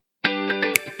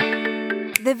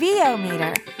The VO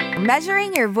meter,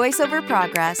 measuring your voiceover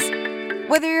progress.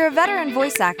 Whether you're a veteran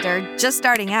voice actor, just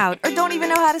starting out, or don't even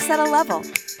know how to set a level,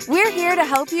 we're here to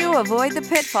help you avoid the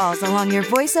pitfalls along your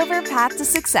voiceover path to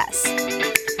success.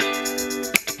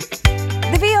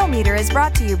 The VO meter is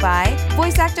brought to you by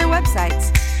Voice Actor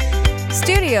Websites,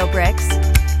 Studio Bricks,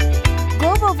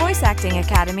 Global Voice Acting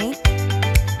Academy,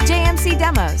 JMC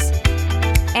Demos,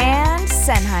 and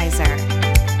Sennheiser.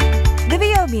 The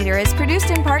VO meter is produced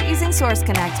in part using Source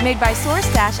Connect, made by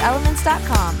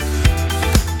source-elements.com.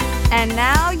 And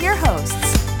now, your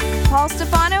hosts, Paul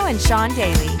Stefano and Sean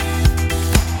Daly.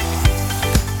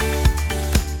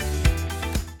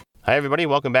 Hi, everybody.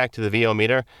 Welcome back to the VO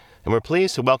meter, and we're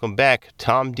pleased to welcome back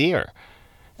Tom Dheere.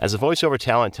 As a voiceover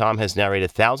talent, Tom has narrated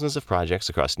thousands of projects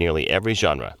across nearly every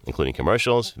genre, including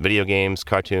commercials, video games,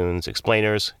 cartoons,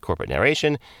 explainers, corporate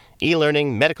narration,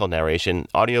 e-learning, medical narration,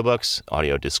 audiobooks,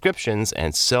 audio descriptions,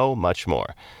 and so much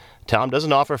more. Tom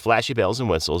doesn't offer flashy bells and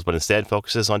whistles, but instead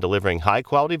focuses on delivering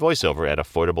high-quality voiceover at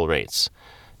affordable rates.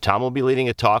 Tom will be leading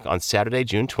a talk on Saturday,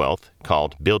 June 12th,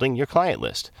 called Building Your Client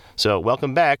List. So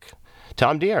welcome back,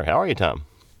 Tom Dheere. How are you, Tom?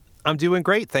 I'm doing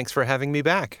great. Thanks for having me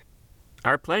back.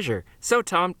 Our pleasure. So,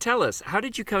 Tom, tell us, how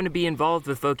did you come to be involved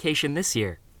with eVOcation this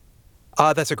year?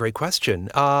 That's a great question.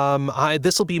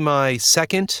 This will be my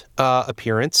second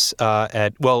appearance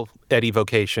at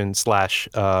eVOcation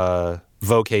 /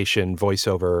 Vocation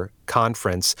Voiceover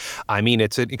Conference. I mean,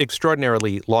 it's an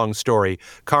extraordinarily long story.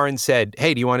 Karin said,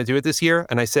 "Hey, do you want to do it this year?"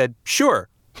 And I said, "Sure."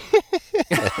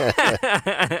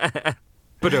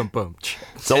 Ba-dum-bum.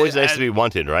 It's always nice to be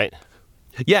wanted, right?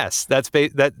 Yes, that's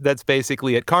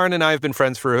basically it. Karin and I have been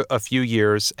friends for a few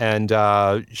years, and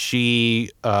she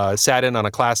sat in on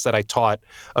a class that I taught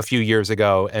a few years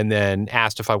ago and then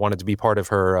asked if I wanted to be part of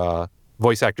her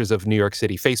Voice Actors of New York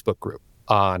City Facebook group.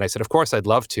 And I said, of course, I'd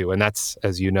love to. And that's,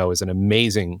 as you know, is an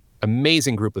amazing,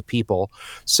 amazing group of people.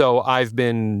 So I've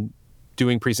been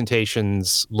doing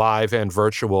presentations live and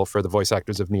virtual for the Voice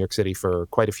Actors of New York City for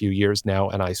quite a few years now,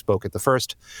 and I spoke at the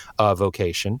first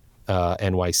Vocation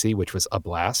NYC, which was a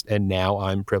blast, and now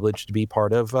I'm privileged to be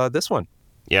part of this one.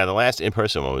 Yeah, the last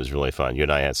in-person one was really fun. You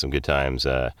and I had some good times.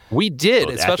 We did,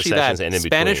 especially that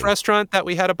Spanish restaurant that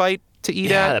we had a bite to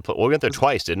eat at. We went there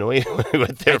twice, didn't we? We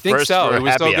went there I think first so. for It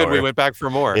was happy so good hour. we went back for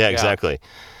more. Yeah, exactly.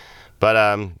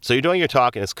 But so you're doing your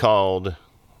talk, and it's called...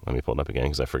 Let me pull it up again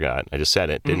because I forgot. I just said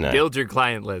it, didn't I? Build your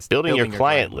client list. Building your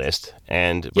client list.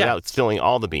 And without spilling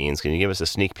all the beans, can you give us a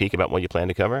sneak peek about what you plan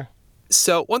to cover?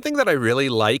 So one thing that I really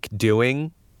like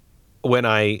doing when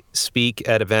I speak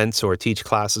at events or teach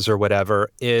classes or whatever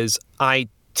is I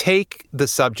take the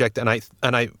subject and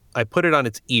I put it on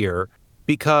its ear,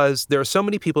 because there are so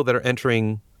many people that are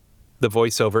entering the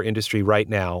voiceover industry right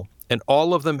now, and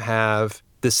all of them have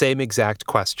the same exact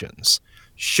questions.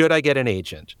 Should I get an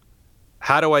agent?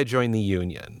 How do I join the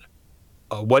union?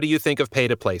 What do you think of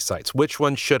pay-to-play sites? Which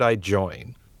one should I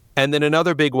join? And then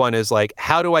another big one is like,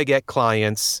 how do I get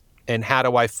clients and how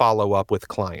do I follow up with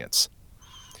clients?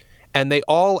 And they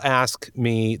all ask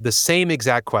me the same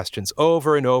exact questions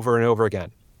over and over and over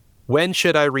again. When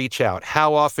should I reach out?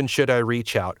 How often should I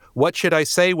reach out? What should I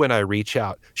say when I reach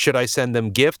out? Should I send them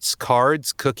gifts,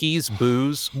 cards, cookies,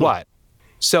 booze? What?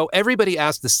 So everybody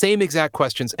asks the same exact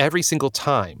questions every single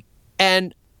time.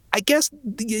 And I guess,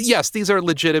 yes, these are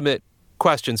legitimate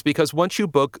questions, because once you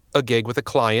book a gig with a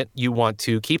client, you want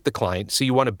to keep the client. So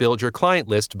you want to build your client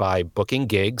list by booking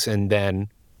gigs and then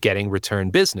getting return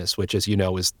business, which, as you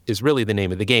know, is really the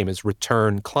name of the game, is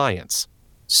return clients.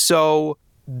 So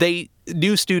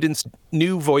new students,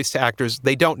 new voice actors,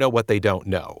 they don't know what they don't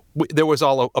know. There was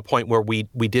all a point where we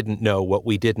didn't know what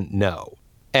we didn't know.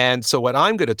 And so what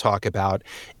I'm going to talk about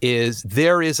is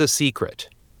there is a secret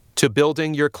to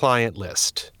building your client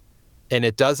list. And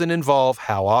it doesn't involve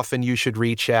how often you should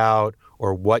reach out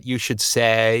or what you should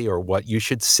say or what you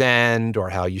should send or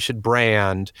how you should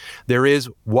brand. There is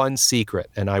one secret,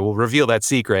 and I will reveal that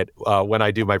secret when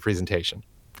I do my presentation.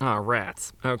 Oh,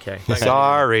 rats. Okay.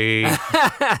 Sorry.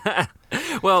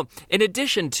 Well, in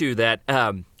addition to that,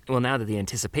 now that the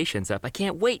anticipation's up, I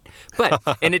can't wait. But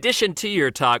in addition to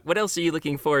your talk, what else are you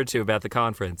looking forward to about the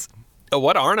conference?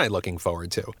 What aren't I looking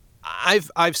forward to?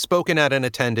 I've spoken at and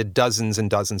attended dozens and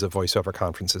dozens of voiceover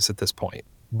conferences at this point,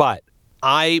 but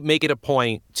I make it a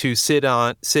point to sit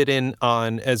in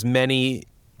on as many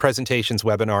presentations,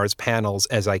 webinars, panels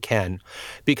as I can,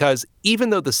 because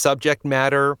even though the subject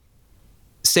matter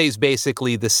stays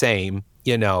basically the same,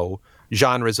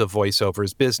 genres of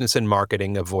voiceovers, business and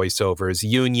marketing of voiceovers,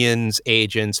 unions,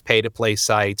 agents, pay-to-play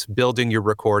sites, building your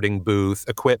recording booth,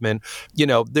 equipment.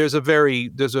 There's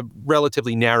a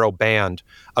relatively narrow band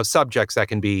of subjects that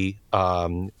can be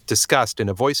discussed in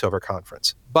a voiceover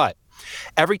conference. But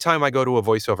every time I go to a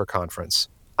voiceover conference,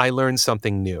 I learn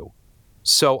something new.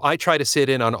 So I try to sit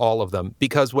in on all of them,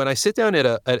 because when I sit down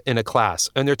in a class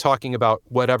and they're talking about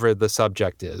whatever the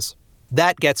subject is,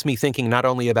 that gets me thinking not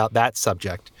only about that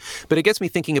subject, but it gets me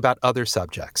thinking about other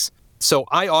subjects. So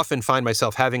I often find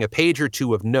myself having a page or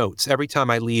two of notes every time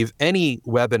I leave any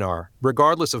webinar,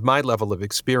 regardless of my level of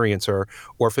experience or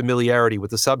familiarity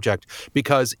with the subject,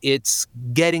 because it's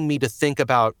getting me to think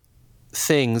about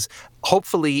things,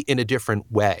 hopefully in a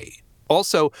different way.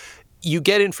 Also, you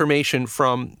get information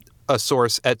from a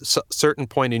source at a certain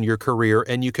point in your career,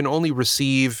 and you can only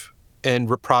receive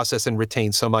and process and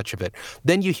retain so much of it.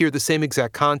 Then you hear the same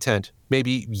exact content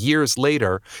maybe years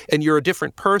later, and you're a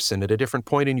different person at a different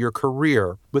point in your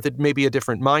career with maybe a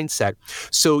different mindset.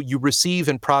 So you receive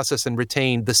and process and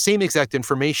retain the same exact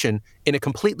information in a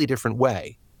completely different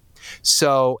way.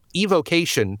 So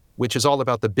eVOcation, which is all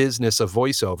about the business of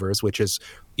voiceovers, which is,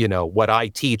 what I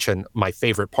teach and my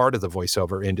favorite part of the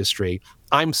voiceover industry,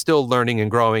 I'm still learning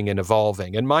and growing and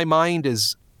evolving. And my mind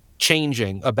is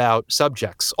changing about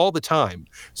subjects all the time.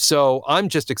 So I'm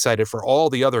just excited for all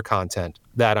the other content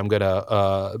that I'm going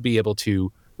to be able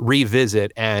to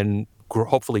revisit and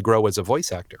hopefully grow as a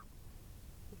voice actor.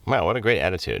 Wow, what a great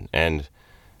attitude. And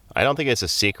I don't think it's a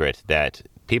secret that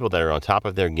people that are on top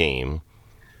of their game,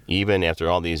 even after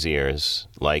all these years,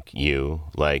 like you,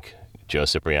 like Joe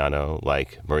Cipriano,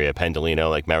 like Maria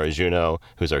Pendolino, like Marajuno,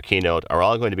 who's our keynote, are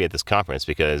all going to be at this conference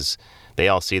because they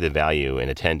all see the value in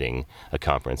attending a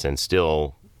conference and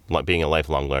still being a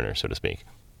lifelong learner, so to speak.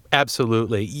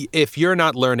 Absolutely. If you're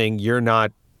not learning, you're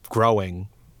not growing.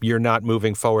 You're not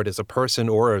moving forward as a person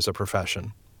or as a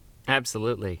profession.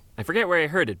 Absolutely. I forget where I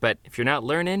heard it, but if you're not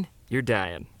learning, you're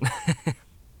dying.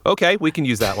 Okay, we can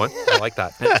use that one. I like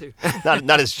that. That too.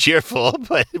 Not as cheerful,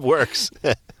 but it works.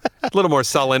 A little more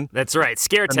sullen. That's right.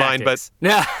 Scare tactics.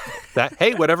 But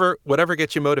hey, whatever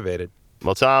gets you motivated.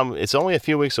 Well, Tom, it's only a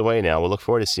few weeks away now. We'll look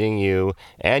forward to seeing you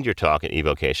and your talk at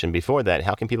eVOcation. Before that,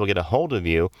 how can people get a hold of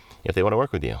you if they want to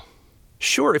work with you?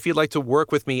 Sure. If you'd like to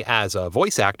work with me as a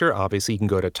voice actor, obviously you can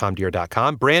go to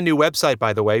tomdheere.com. Brand new website,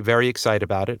 by the way. Very excited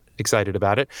about it.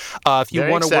 If you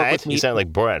want to work with me, you sound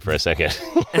like Borat for a second.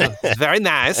 Very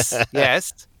nice.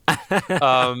 Yes.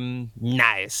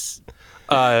 Nice.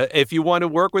 If you want to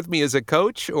work with me as a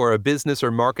coach or a business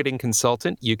or marketing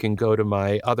consultant, you can go to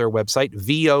my other website,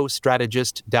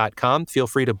 vostrategist.com. Feel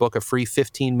free to book a free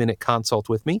 15-minute consult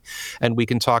with me, and we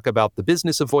can talk about the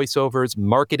business of voiceovers,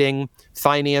 marketing,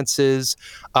 finances.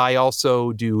 I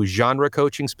also do genre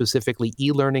coaching, specifically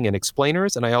e-learning and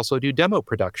explainers, and I also do demo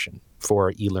production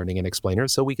for e-learning and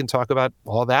explainers, so we can talk about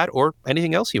all that or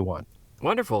anything else you want.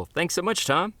 Wonderful. Thanks so much,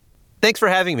 Tom. Thanks for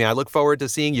having me. I look forward to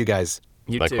seeing you guys.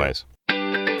 You Likewise. too.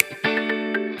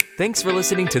 Thanks for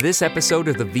listening to this episode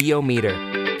of the VO Meter.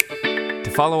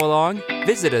 To follow along,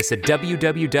 visit us at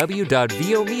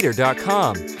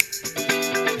www.vometer.com.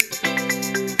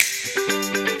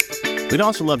 We'd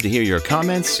also love to hear your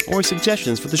comments or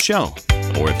suggestions for the show.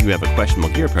 Or if you have a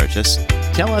questionable gear purchase,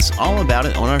 tell us all about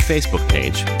it on our Facebook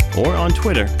page or on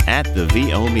Twitter at the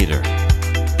VO Meter.